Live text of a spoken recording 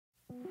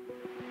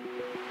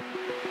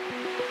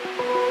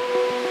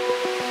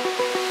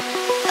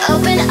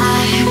open,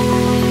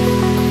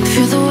 I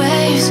feel the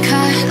waves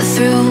cut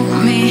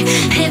through me,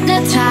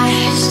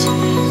 hypnotized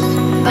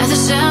by the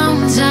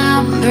sounds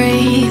I'm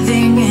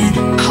breathing in.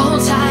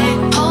 Hold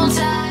tight, hold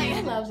tight.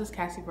 Hey loves, it's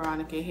Cassie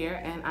Veronica here,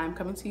 and I'm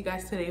coming to you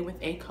guys today with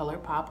a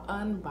Colourpop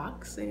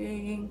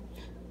unboxing.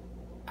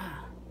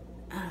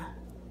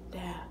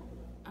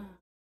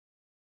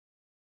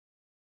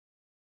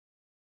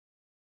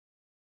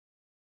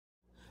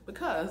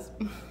 Because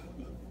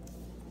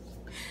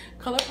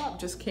Colourpop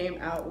just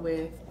came out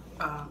with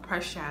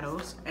pressed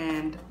shadows,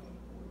 and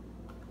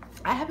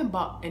I haven't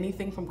bought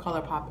anything from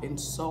Colourpop in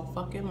so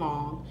fucking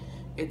long.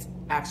 It's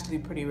actually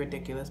pretty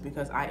ridiculous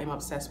because I am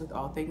obsessed with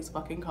all things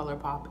fucking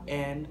Colourpop,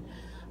 and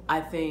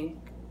I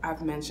think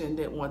I've mentioned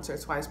it once or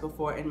twice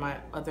before in my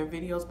other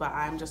videos, but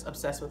I'm just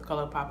obsessed with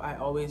Colourpop. I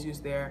always use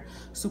their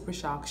Super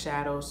Shock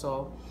shadows.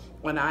 So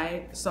when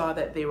I saw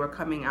that they were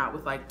coming out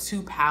with like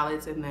 2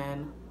 palettes and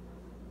then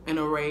an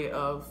array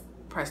of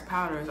pressed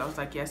powders, I was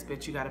like, yes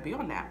bitch, you gotta be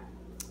on that.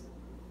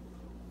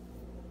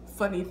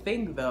 Funny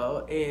thing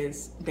though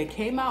is they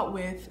came out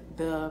with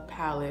the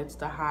palettes,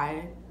 the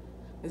high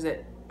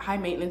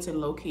maintenance and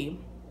low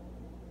key,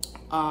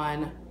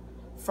 on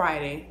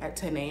Friday at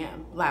 10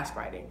 a.m. last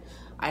Friday.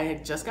 I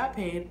had just got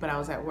paid, but I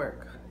was at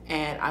work,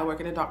 and I work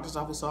in a doctor's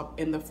office, so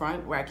I'm in the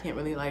front where I can't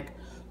really like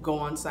go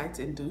on sites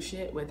and do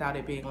shit without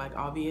it being like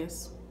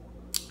obvious.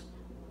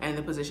 And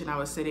the position I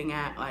was sitting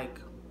at,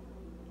 like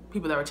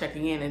people that were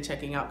checking in and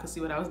checking out could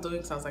see what I was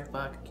doing, so I was like,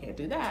 fuck, I can't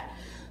do that.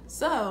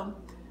 So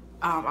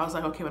I was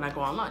like, okay, when I go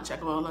on lunch, I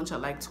go on lunch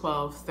at like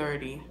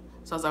 12:30.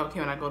 So I was like, okay,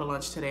 when I go to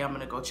lunch today, I'm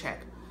gonna go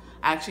check.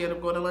 I actually ended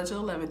up going to lunch at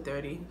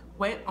 11:30.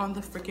 Went on the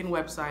freaking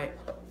website,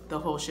 the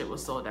whole shit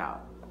was sold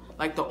out.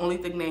 Like the only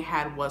thing they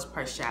had was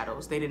pressed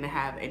shadows. They didn't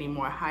have any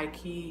more high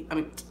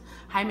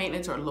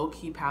maintenance or low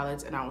key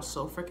palettes, and I was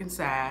so freaking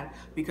sad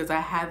because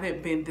I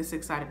haven't been this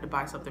excited to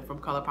buy something from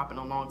Colourpop in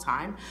a long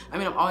time. I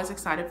mean, I'm always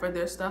excited for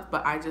their stuff,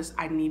 but I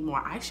need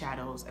more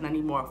eyeshadows, and I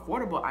need more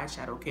affordable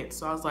eyeshadow kits.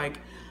 So I was like,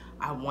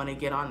 I want to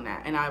get on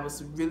that. And I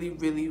was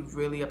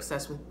really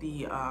obsessed with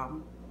the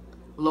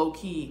low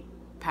key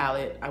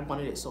palette. I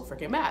wanted it so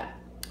freaking bad,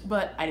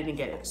 but I didn't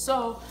get it.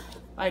 So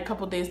like a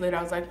couple days later,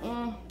 I was like,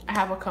 I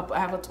have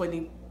a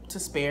 20 to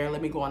spare.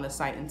 Let me go on the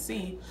site and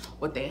see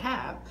what they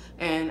have.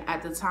 And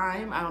at the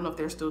time, I don't know if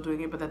they're still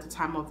doing it, but at the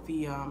time of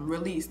the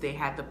release, they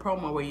had the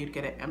promo where you'd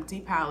get an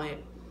empty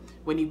palette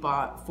when you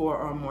bought 4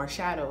 or more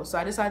shadows. So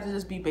I decided to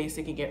just be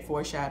basic and get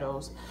 4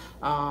 shadows.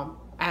 I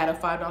had a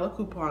 $5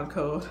 coupon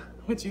code,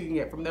 which you can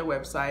get from their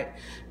website,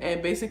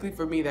 and basically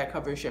for me that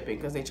covers shipping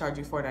because they charge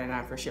you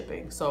 $4.99 for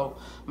shipping. So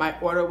my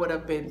order would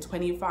have been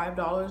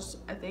 $25,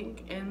 I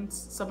think, and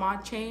some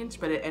odd change,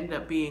 but it ended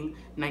up being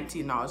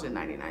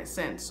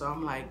 $19.99. So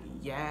I'm like,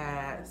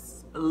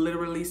 yes,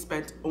 literally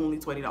spent only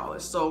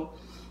 $20. So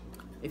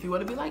if you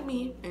want to be like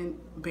me and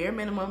bare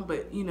minimum,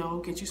 but you know,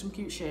 get you some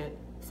cute shit,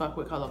 fuck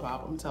with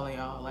Colourpop. I'm telling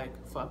y'all, like,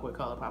 fuck with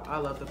Colourpop. I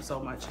love them so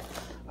much.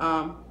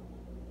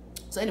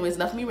 So anyways,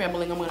 enough of me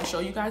rambling. I'm going to show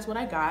you guys what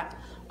I got.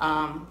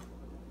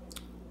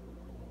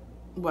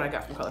 What I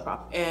got from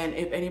Colourpop. And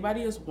if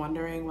anybody is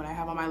wondering, what I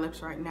have on my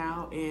lips right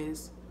now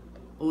is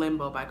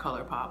Limbo by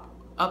Colourpop.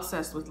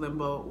 Obsessed with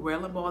Limbo. Wear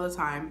Limbo all the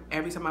time.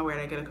 Every time I wear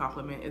it, I get a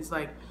compliment. It's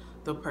like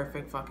the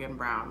perfect fucking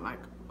brown. Like,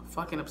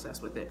 fucking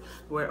obsessed with it.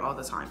 Wear it all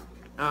the time.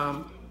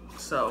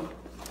 So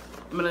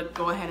I'm gonna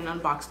go ahead and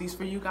unbox these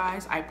for you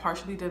guys. I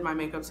partially did my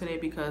makeup today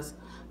because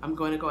I'm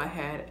going to go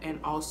ahead and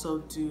also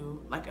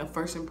do like a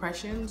first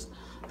impressions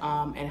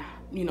and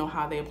you know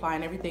how they apply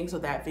and everything. So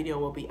that video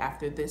will be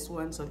after this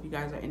one. So if you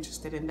guys are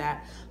interested in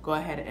that, go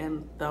ahead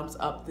and thumbs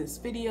up this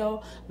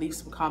video, leave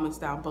some comments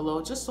down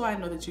below just so I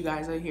know that you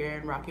guys are here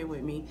and rocking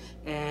with me,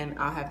 and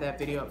I'll have that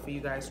video up for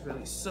you guys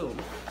really soon.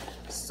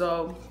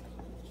 So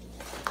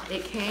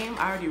it came,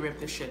 I already ripped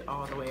this shit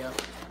all the way up.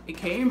 It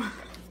came,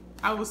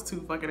 I was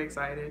too fucking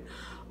excited.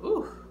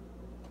 Ooh,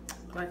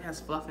 like it has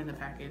fluff in the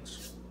package.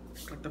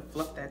 Like the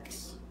fluff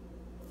that's,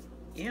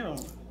 ew.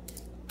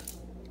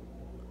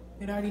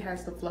 It already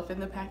has the fluff in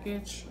the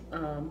package.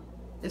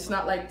 It's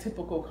not like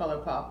typical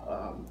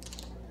Colourpop.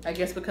 I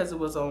guess because it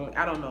was only,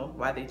 I don't know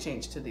why they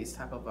changed to these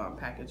type of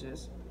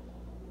packages.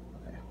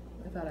 Okay,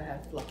 I thought I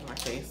had fluff in my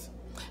face.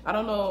 I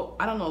don't know,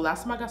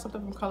 last time I got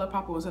something from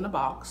Colourpop, it was in a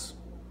box.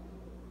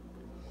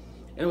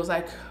 It was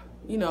like,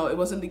 you know, it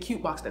wasn't the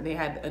cute box that they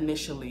had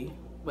initially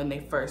when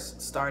they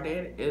first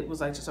started. It was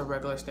like just a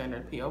regular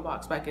standard P.O.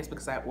 box, but I guess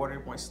because I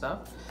ordered more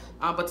stuff.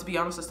 But to be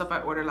honest, the stuff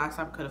I ordered last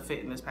time could have fit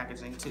in this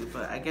packaging too,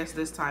 but I guess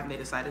this time they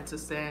decided to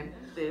send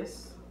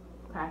this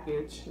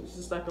package. It's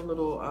just like a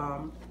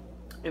little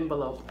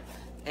envelope,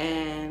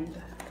 and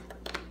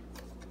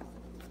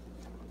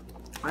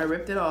I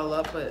ripped it all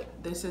up,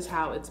 but this is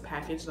how it's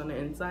packaged on the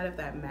inside, if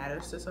that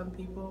matters to some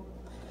people.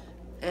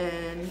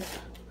 And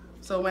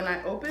so when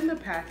I opened the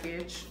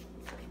package,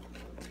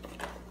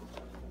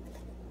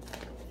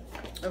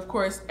 of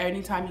course,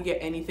 anytime you get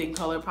anything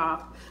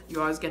Colourpop,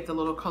 you always get the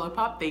little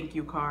Colourpop thank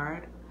you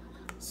card.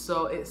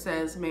 So it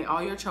says, may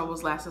all your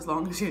troubles last as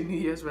long as your New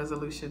Year's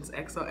resolutions,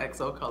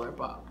 XOXO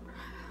Colourpop.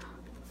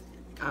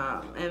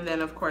 And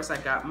then of course I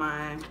got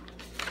my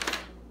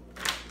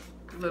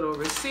little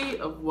receipt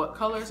of what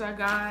colors I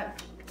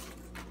got.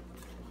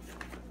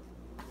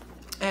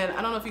 And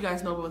I don't know if you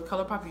guys know, but with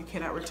Colourpop you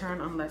cannot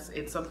return unless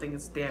it's something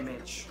is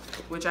damaged,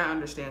 which I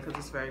understand because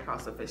it's very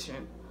cost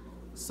efficient.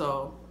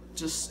 So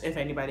just if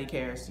anybody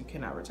cares, you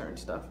cannot return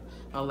stuff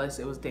unless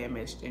it was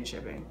damaged in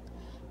shipping.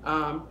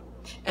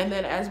 And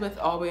then as with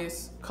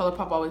always,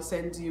 Colourpop always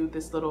sends you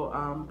this little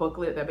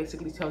booklet that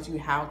basically tells you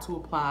how to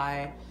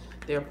apply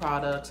their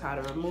products, how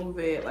to remove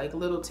it, like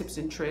little tips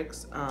and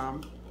tricks.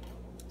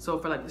 So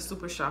for like the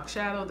Super Shock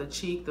Shadow, the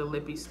cheek, the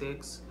lippy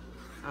sticks,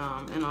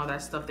 and all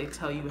that stuff, they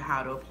tell you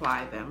how to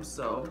apply them.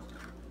 So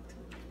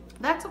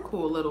that's a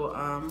cool little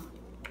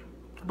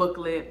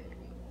booklet.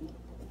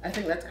 I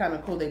think that's kind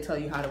of cool. They tell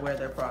you how to wear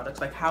their products,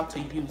 like how to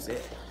use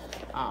it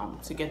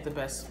to get the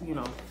best, you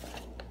know,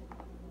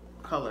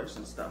 colors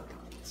and stuff.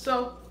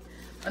 So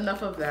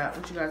enough of that,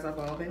 which you guys have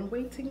all been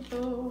waiting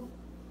for.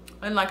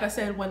 And like I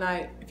said,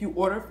 if you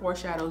order 4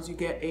 shadows, you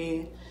get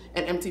an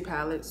empty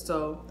palette.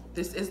 So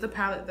this is the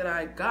palette that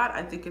I got.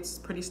 I think it's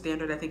pretty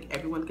standard. I think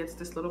everyone gets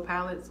this little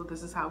palette. So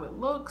this is how it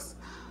looks.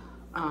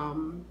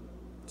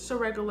 Just a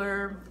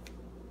regular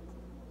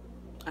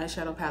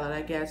eyeshadow palette,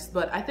 I guess.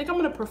 But I think I'm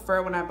gonna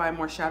prefer when I buy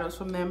more shadows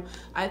from them.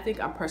 I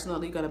think I'm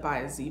personally gonna buy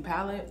a Z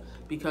palette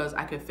because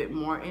I could fit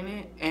more in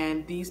it.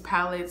 And these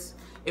palettes,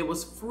 it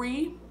was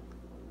free,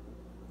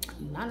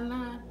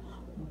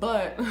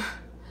 but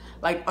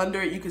like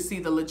under it you could see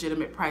the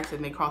legitimate price,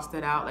 and they crossed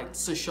it out like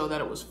to show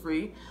that it was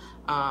free.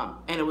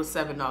 And it was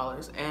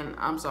 $7, and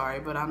I'm sorry,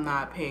 but I'm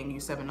not paying you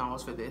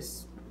 $7 for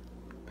this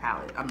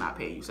palette. I'm not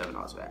paying you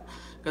 $7 for that,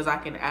 because I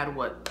can add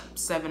what,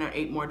 $7 or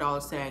 $8 more to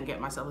it and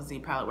get myself a Z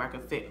palette where I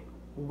can fit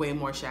way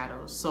more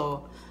shadows.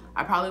 So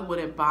I probably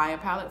wouldn't buy a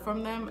palette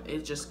from them.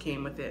 It just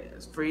came with it.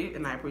 It's free,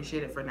 and I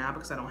appreciate it for now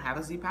because I don't have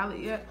a Z palette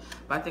yet.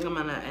 But I think I'm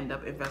gonna end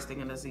up investing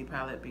in a Z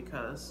palette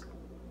because,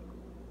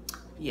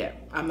 yeah,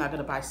 I'm not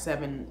gonna pay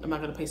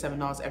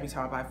 $7 every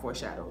time I buy 4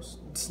 shadows.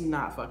 It's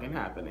not fucking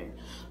happening.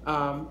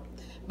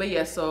 But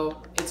yeah,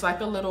 so it's like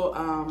a little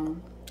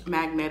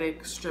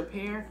magnetic strip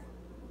here.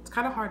 It's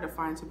kind of hard to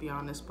find, to be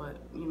honest, but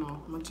you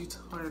know, once you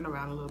turn it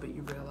around a little bit,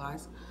 you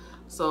realize.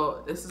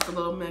 So this is a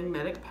little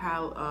magnetic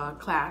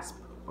clasp,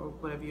 or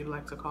whatever you'd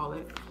like to call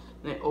it,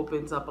 and it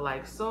opens up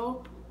like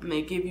so, and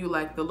they give you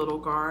like the little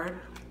guard,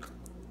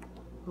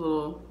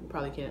 you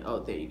probably can't, oh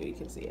there you go, you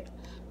can see it,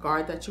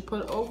 guard that you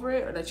put over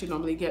it, or that you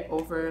normally get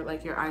over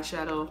like your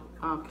eyeshadow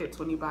kits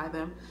when you buy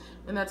them.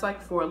 And that's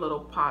like 4 little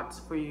pots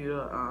for you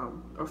to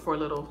or 4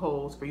 little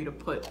holes for you to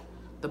put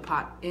the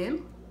pot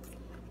in.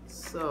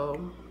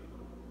 So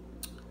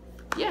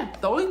yeah,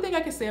 the only thing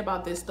I can say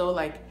about this though,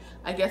 like,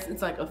 I guess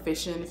it's like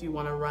efficient. If you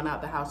want to run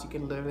out the house, you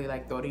can literally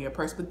like throw it in your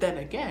purse. But then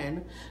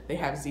again, they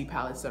have Z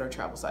palettes that are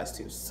travel size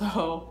too.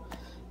 So,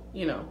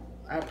 you know,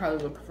 I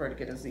probably would prefer to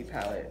get a Z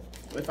palette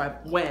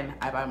when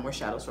I buy more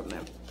shadows from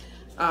them.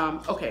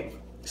 Okay,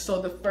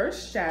 so the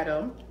first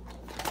shadow,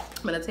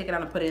 I'm gonna take it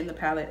out and put it in the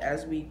palette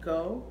as we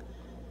go.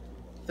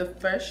 The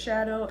first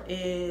shadow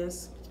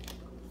is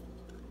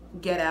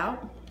Get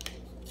Out.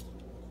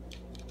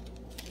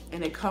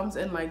 And it comes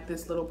in like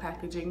this little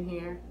packaging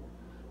here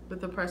with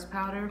the pressed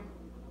powder.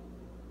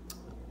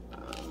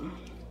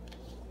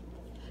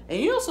 And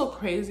you know, so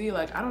crazy,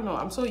 like, I don't know,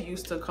 I'm so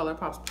used to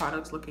Colourpop's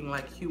products looking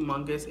like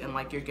humongous and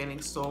like you're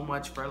getting so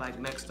much for like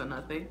next to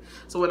nothing.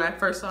 So when I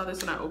first saw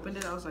this and I opened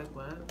it, I was like,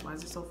 what? Why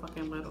is it so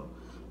fucking little?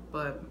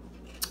 But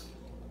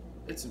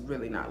it's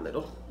really not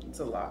little, it's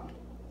a lot.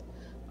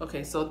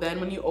 Okay, so then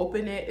when you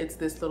open it, it's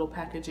this little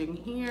packaging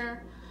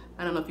here.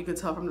 I don't know if you can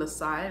tell from the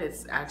side,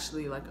 it's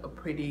actually like a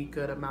pretty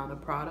good amount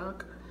of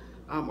product,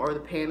 or the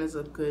pan is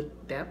a good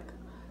depth.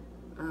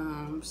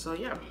 So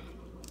yeah,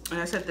 and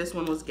I said this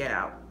one was Get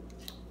Out,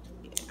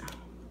 yeah,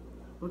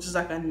 which is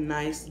like a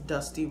nice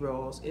dusty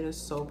rose. It is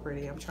so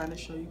pretty. I'm trying to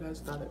show you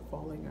guys without it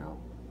falling out.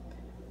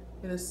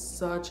 It is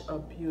such a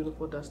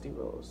beautiful dusty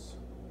rose.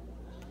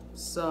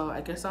 So I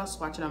guess I'll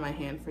swatch it on my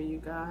hand for you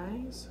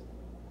guys.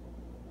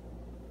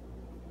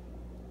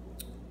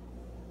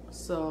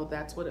 So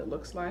that's what it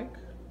looks like.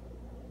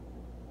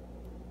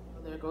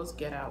 There goes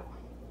Get Out.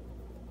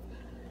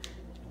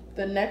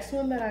 The next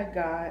one that I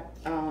got,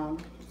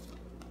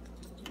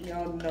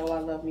 y'all know I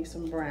love me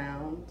some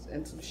browns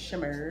and some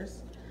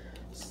shimmers.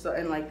 So,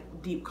 and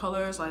like deep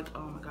colors, like,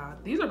 oh my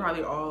god. These are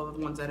probably all the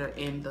ones that are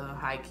in the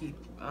high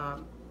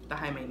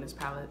maintenance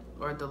palette,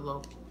 or the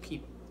low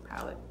key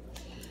palette.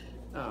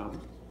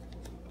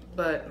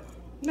 But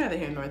neither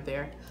here nor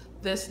there.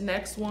 This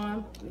next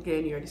one,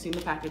 again, you already seen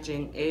the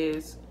packaging,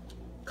 is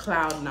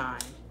Cloud 9.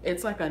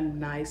 It's like a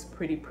nice,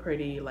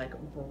 pretty, like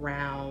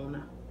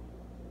brown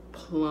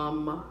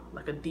plum,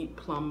 like a deep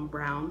plum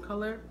brown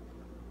color.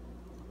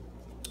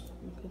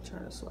 You can try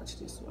to swatch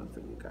this one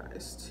for you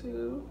guys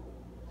too.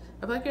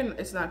 I feel like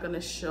it's not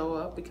gonna show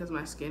up because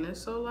my skin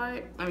is so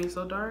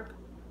so dark.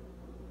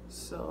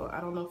 So I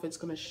don't know if it's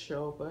gonna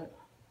show, but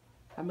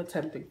I'm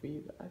attempting for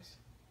you guys.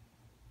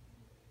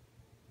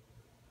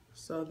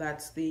 So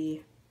that's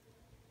the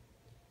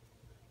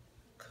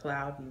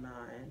Cloud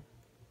 9.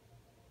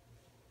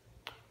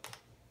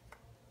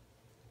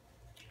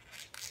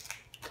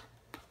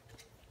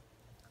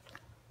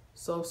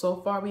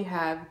 So far we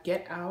have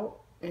Get Out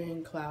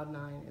and Cloud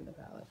 9 in the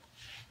palette.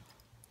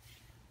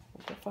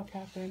 What the fuck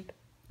happened?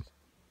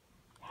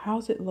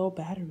 How's it low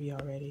battery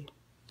already?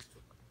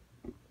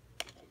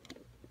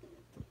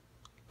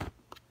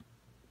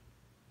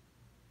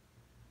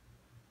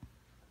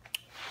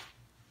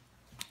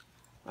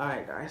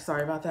 Alright guys,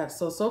 sorry about that.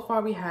 So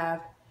far we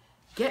have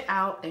Get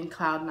Out and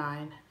Cloud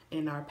 9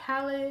 in our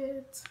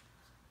palette.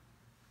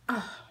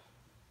 And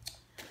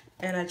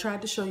I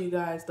tried to show you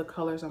guys the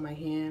colors on my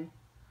hand.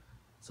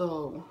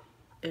 So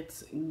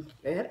it's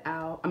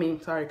Cloud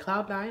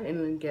 9 and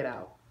then Get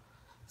Out.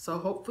 So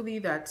hopefully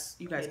that's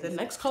you guys. The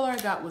next color I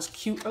got was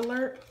Cute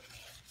Alert.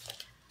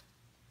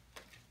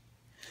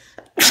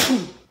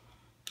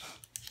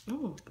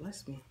 Oh,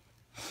 bless me.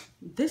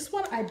 This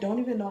one, I don't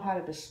even know how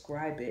to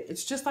describe it.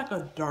 It's just like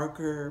a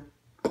darker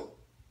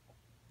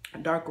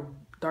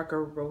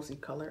rosy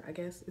color, I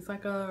guess. It's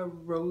like a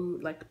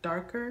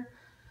darker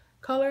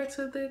color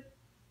to the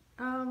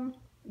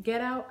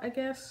Get Out, I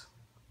guess.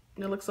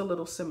 It looks a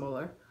little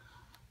similar.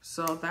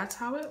 So that's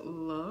how it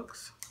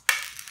looks.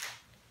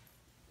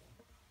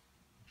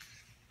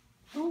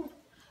 Oh,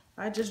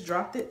 I just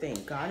dropped it.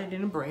 Thank God it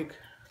didn't break.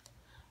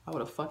 I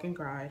would have fucking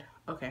cried.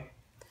 Okay.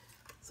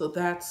 So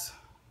that's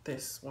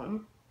this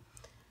one.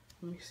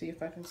 Let me see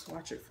if I can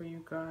swatch it for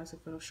you guys,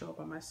 if it'll show up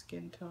on my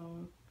skin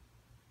tone.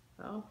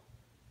 Oh.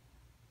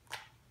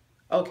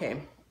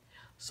 Okay.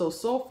 So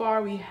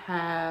far we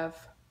have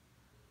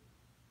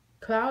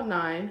Cloud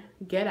 9,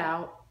 Get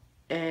Out,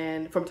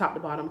 and from top to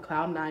bottom,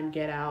 Cloud 9,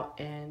 Get Out,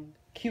 and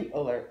Cute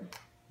Alert.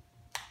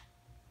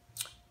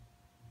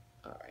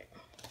 All right.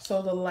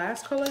 So the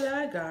last color that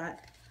I got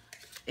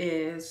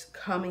is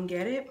Come and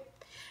Get It.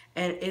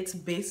 And it's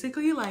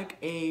basically like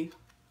a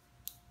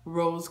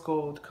rose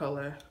gold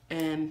color.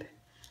 And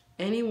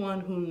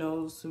anyone who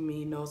knows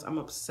me knows I'm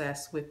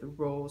obsessed with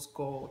rose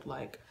gold.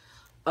 Like,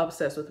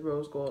 obsessed with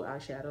rose gold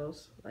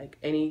eyeshadows. Like,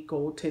 any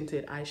gold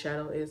tinted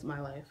eyeshadow is my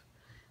life.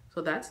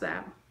 So that's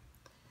that.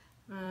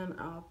 And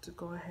I'll have to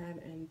go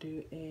ahead and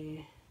do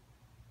a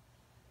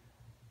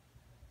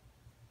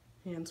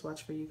hand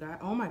swatch for you guys.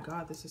 Oh my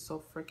God, this is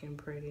so freaking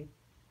pretty.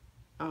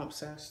 I'm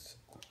obsessed.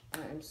 I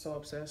am so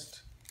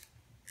obsessed.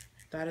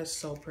 That is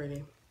so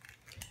pretty.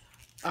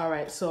 All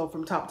right, so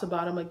from top to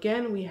bottom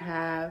again, we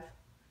have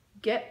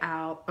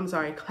Cloud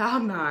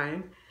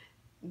 9,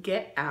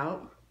 Get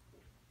Out,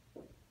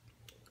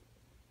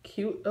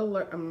 Cute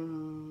Alert.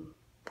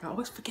 I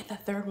always forget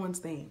that third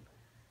one's name.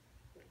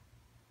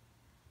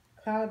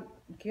 Cloud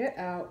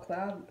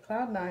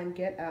 9,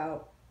 Get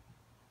Out,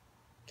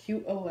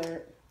 Cute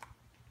Alert,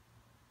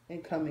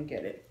 and Come and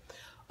Get It.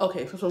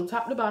 Okay, so from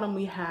top to bottom,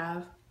 we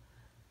have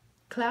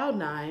Cloud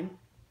 9,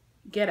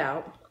 Get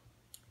Out,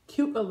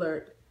 Cute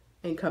Alert,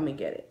 and Come and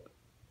Get It.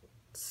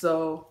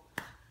 So,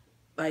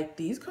 like,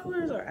 these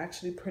colors are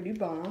actually pretty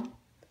bomb.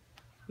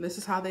 This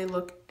is how they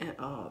look, and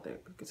oh, there,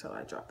 you can tell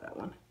I dropped that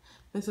one.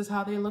 This is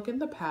how they look in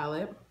the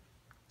palette.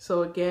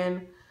 So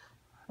again,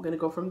 I'm gonna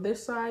go from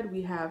this side.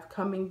 We have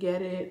Come and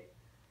Get It,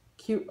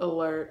 Cute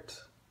Alert,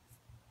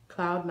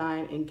 Cloud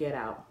 9, and Get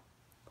Out.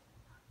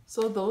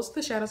 So those are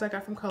the shadows I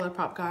got from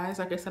Colourpop, guys.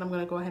 Like I said, I'm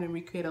going to go ahead and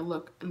recreate a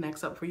look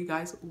next up for you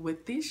guys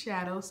with these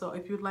shadows. So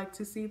if you'd like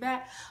to see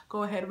that,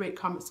 go ahead, rate,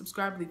 comment,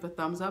 subscribe, leave a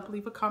thumbs up,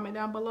 leave a comment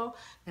down below,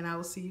 and I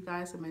will see you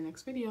guys in my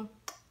next video.